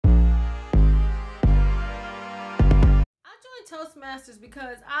Toastmasters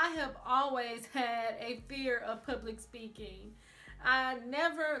because I have always had a fear of public speaking. I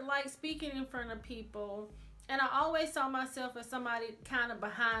never liked speaking in front of people, and I always saw myself as somebody kind of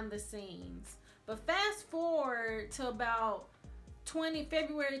behind the scenes. But fast forward to about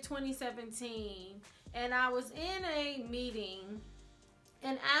February 2017, and I was in a meeting,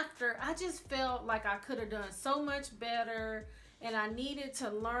 and after, I just felt like I could have done so much better, and I needed to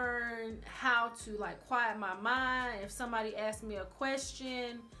learn how to like quiet my mind. If somebody asked me a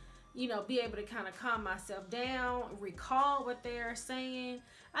question, you know, be able to kind of calm myself down, recall what they're saying.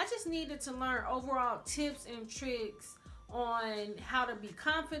 I just needed to learn overall tips and tricks on how to be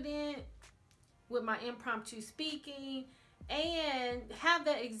confident with my impromptu speaking and have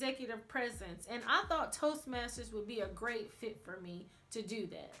that executive presence. And I thought Toastmasters would be a great fit for me to do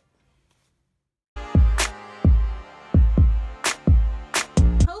that.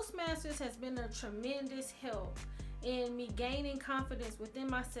 Toastmasters has been a tremendous help in me gaining confidence within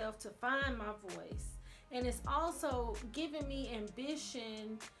myself to find my voice. And it's also given me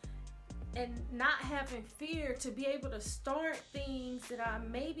ambition and not having fear to be able to start things that I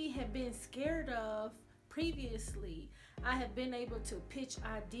maybe have been scared of previously. I have been able to pitch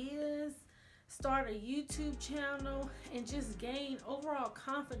ideas, start a YouTube channel, and just gain overall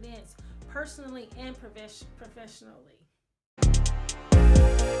confidence personally and professionally.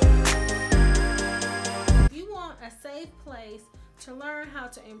 If you want a safe place to learn how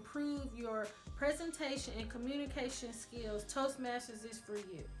to improve your presentation and communication skills, Toastmasters is for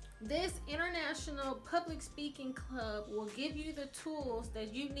you. This international public speaking club will give you the tools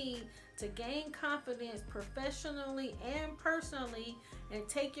that you need to gain confidence professionally and personally and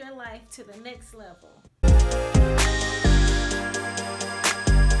take your life to the next level.